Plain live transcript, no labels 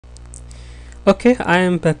Okay, I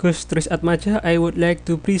am Bagus Tris Atmaja. I would like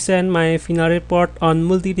to present my final report on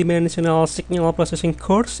multidimensional signal processing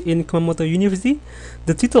course in Kumamoto University.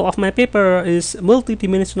 The title of my paper is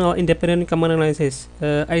Multidimensional Independent Common Analysis.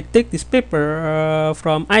 I take this paper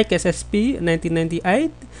from ICASSP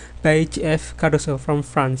 1998 by G.F. Cardoso from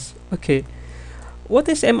France. Okay. What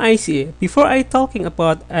is MICA? Before I talking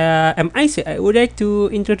about MICA, I would like to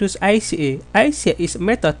introduce ICA. ICA is a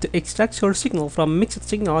method to extract source signal from mixed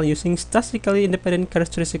signal using statistically independent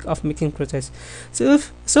characteristic of mixing process.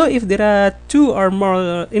 So if there are two or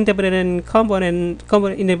more independent component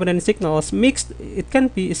independent signals mixed, it can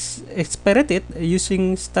be experimented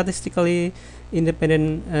using statistically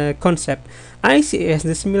independent concept. ICA has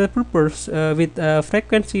the similar purpose with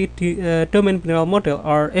frequency domain binaural model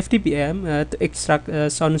or FDBM to extract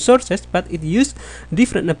sound sources, but it used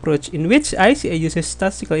different approach in which ICA uses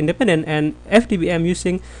statistical independent and FDBM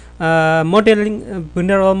using modeling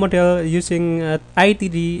binaural model using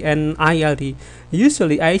ITD and ILD.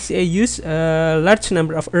 Usually ICA use a large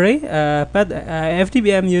number of array, but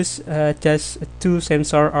FDBM use just two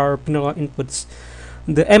sensor or binaural inputs.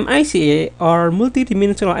 The MICA or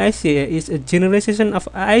multidimensional ICA is a generalization of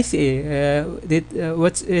ICA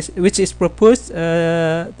which is proposed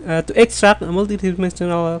to extract a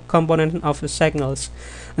multidimensional component of signals.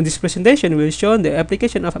 And this presentation will show the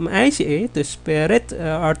application of MICA to separate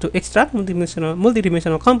or to extract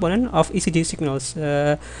multidimensional component of ECG signals,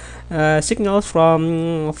 signals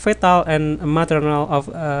from fetal and maternal of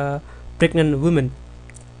pregnant women.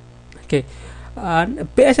 Okay.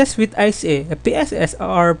 PSS with ICA. PSS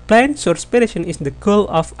or blind source separation is the goal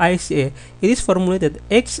of ICA. It is formulated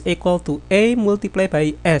X equal to A multiplied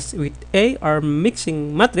by S, with A or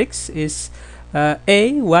mixing matrix is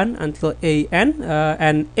A1 until AN,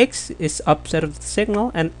 and X is observed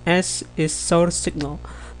signal and S is source signal.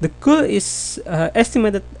 The goal is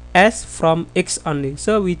estimated S from X only.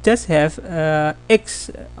 So we just have X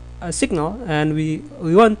signal and we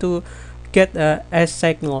want to get S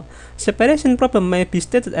signal. Separation problem may be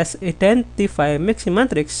stated as identify mixing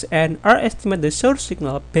matrix and or estimate the source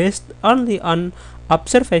signal based only on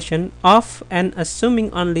observation of and assuming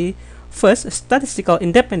only first statistical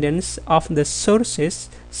independence of the sources,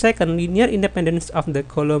 second linear independence of the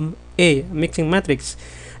column A mixing matrix.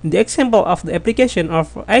 The example of the application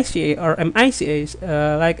of ICA or MICA is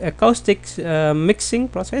like acoustic mixing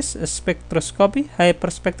process, spectroscopy,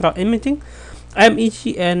 hyperspectral imaging,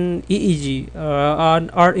 MEG and EEG,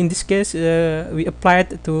 or in this case we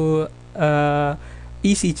applied to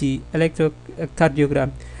ECG,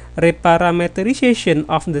 electrocardiogram. Reparameterization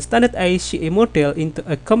of the standard ICA model into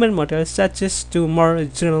a common model suggest to more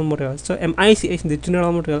general model. So MICA is the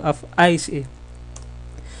general model of ICA.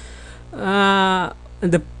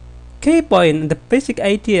 The key point, the basic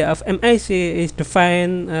idea of MICA is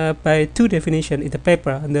defined by two definitions in the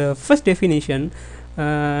paper. The first definition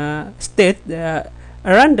state a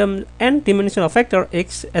random n-dimensional vector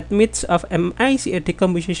x admits of MICA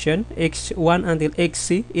decomposition x1 until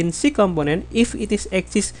xc in C component if it is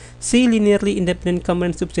exists C linearly independent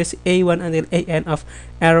component subsets A1 until AN of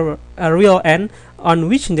a real n on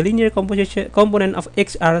which the linear component of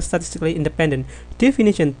x are statistically independent.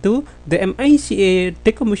 Definition 2. The MICA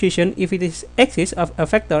decomposition if it is exists of a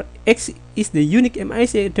vector x is the unique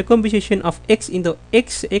MICA decomposition of x into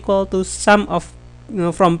x equal to sum of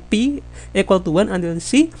from P equal to 1 until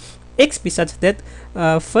C, X be such that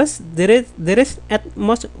first there is at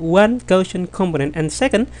most one Gaussian component, and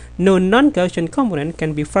second, no non-Gaussian component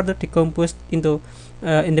can be further decomposed into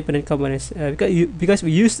independent components because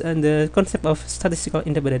we use the concept of statistical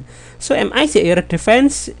independent. So MICA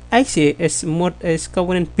defines ICA as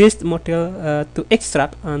component-based model to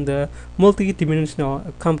extract on the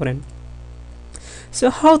multidimensional component. So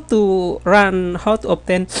how to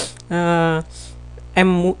obtain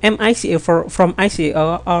MICA from ICA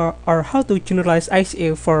or how to generalize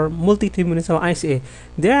ICA for multidimensional ICA.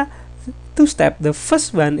 There are two steps. The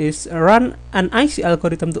first one is run an ICA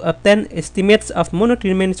algorithm to obtain estimates of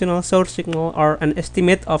monodimensional source signal or an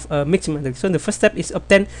estimate of a mixing matrix. So the first step is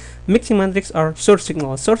obtain mixing matrix or source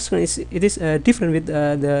signal. Source signal is different with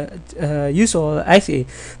the usual ICA.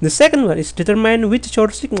 The second one is determine which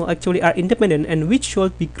source signal actually are independent and which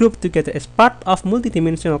should be grouped together as part of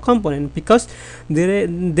multidimensional component because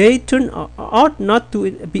they turn out not to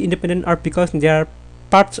be independent or because they are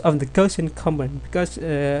parts of the Gaussian component because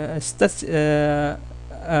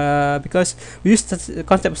we use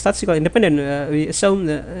concept of statistical independent, we assume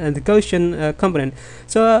the Gaussian component.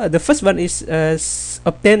 So the first one is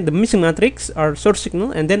obtain the mixing matrix or source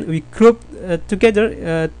signal, and then we group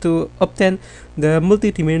together to obtain the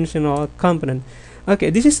multidimensional component.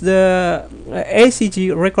 Okay, this is the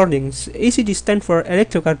ECG recordings. ECG stands for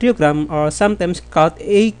electrocardiogram, or sometimes called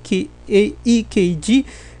EKG.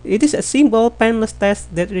 It is a simple painless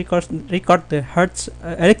test that record the heart's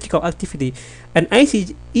electrical activity. An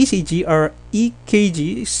ECG or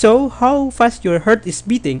EKG show how fast your heart is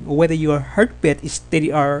beating, whether your heartbeat is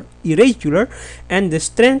steady or irregular, and the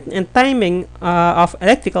strength and timing of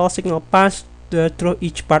electrical signal passed through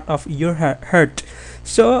each part of your heart.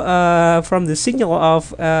 So from the signal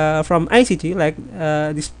of from ICG, like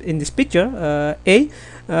this in this picture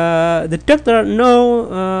the doctor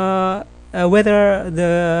know whether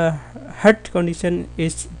the heart condition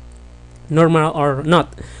is normal or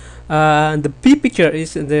not. The B picture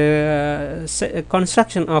is the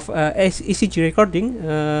construction of ECG recording.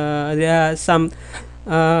 There are some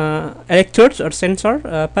electrodes or sensor,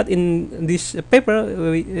 but in this paper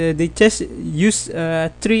they just use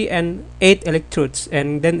 3 and 8 electrodes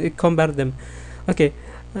and then compare them. Okay,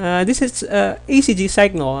 this is ECG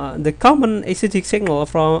signal. The common ECG signal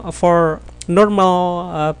for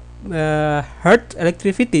normal heart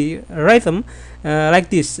electricity rhythm like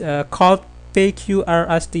this, called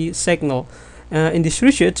PQRST signal. In this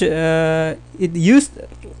research, it used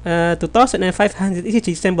 2,500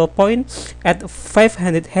 ECG sample points at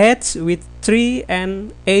 500 heads with 3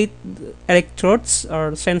 and 8 electrodes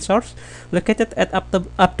or sensors located at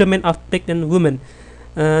abdomen of pregnant women.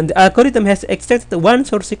 The algorithm has extracted one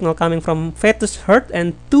source signal coming from fetus heart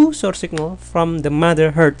and 2 source signal from the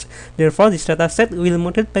mother heart. Therefore, this data set will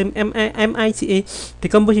model by MICA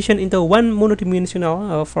decomposition into one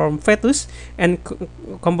monodimensional from fetus and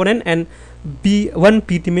component, and one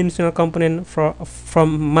bidimensional component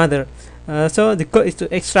from mother. So the goal is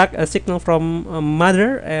to extract a signal from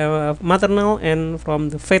maternal, and from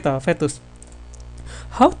the fetus.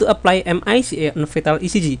 How to apply MICA on fetal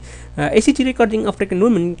ECG? ECG recording of pregnant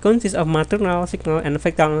women consists of maternal signal and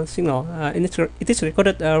fetal signal. It is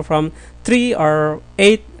recorded from 3 or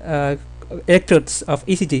 8 electrodes of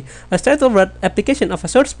ECG. A straightforward application of a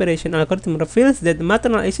source variation algorithm reveals that the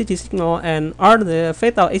maternal ECG signal and the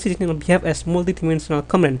fetal ECG signal behave as multidimensional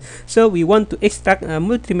component. So we want to extract a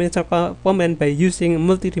multidimensional component by using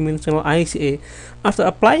multidimensional ICA. After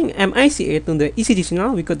applying MICA to the ECG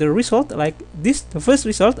signal, we got the result like this. The first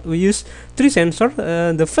result, we use 3 sensors.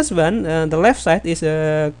 The first one, the left side, is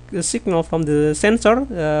a signal from the sensor.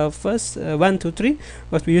 First 1, 2, 3,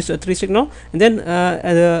 but we use a 3 signal, and then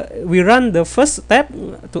we run the first step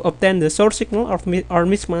to obtain the source signal or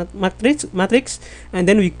mixed matrix, and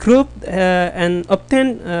then we group and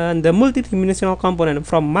obtain the multidimensional component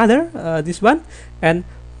from mother, this one, and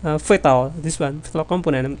fetal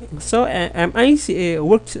component. So MICA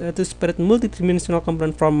works to separate multidimensional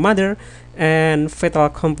component from mother and fetal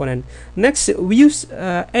component. Next, we use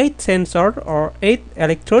 8 sensor or 8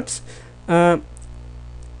 electrodes.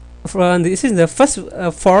 This is the first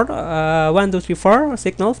 4 1, 2, 3, 4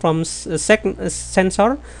 signal from second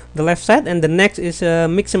sensor, the left side, and the next is a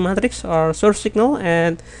mixed matrix or source signal,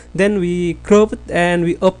 and then we group it and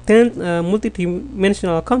we obtain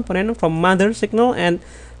multidimensional component from mother signal and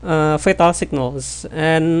fetal signals,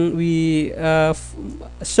 and we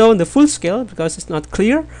show the full scale because it's not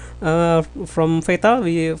clear. From fetal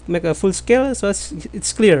we make a full scale, so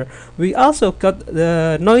it's clear. We also got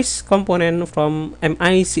the noise component from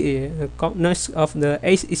MICA, noise of the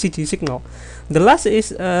ECG signal. The last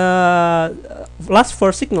is last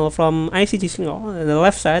 4 signal from ICG signal, the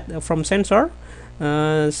left side from sensor,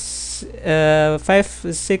 5,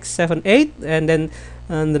 6, 7, 8, and then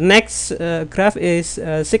the next graph is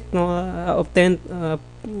signal obtained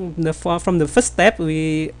from the first step.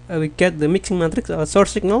 We get the mixing matrix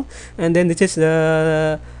source signal, and then this is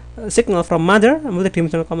the signal from mother,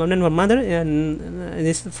 multidimensional component from mother, and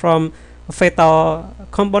this from fetal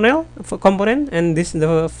component, and this is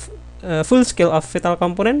the full scale of fetal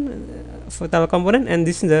component, and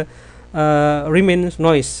this is the remains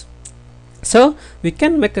noise. So we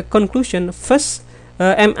can make a conclusion. First,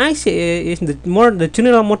 MICA is the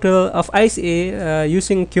general model of ICA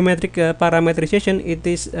using geometric parameterization. It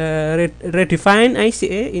is redefine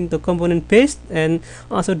ICA into component based, and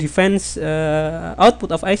also defines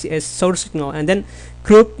output of ICA as source signal, and then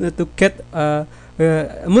group to get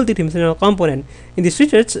multidimensional component. In this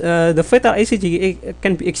research, the fetal ECG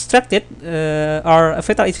can be extracted, or a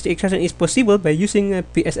fetal ECG extraction is possible by using a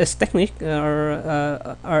PSS technique or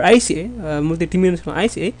ICA, multidimensional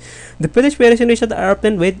ICA. The British variation results are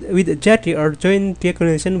obtained with a JADI or joint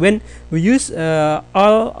diagonalization when we use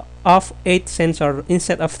all of 8 sensor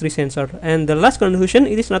instead of 3 sensor. And the last conclusion,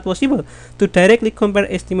 it is not possible to directly compare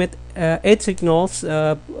estimate 8 signals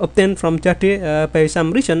obtained from JADI by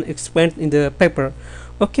some reason explained in the paper.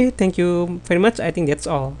 Okay, thank you very much. I think that's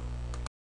all.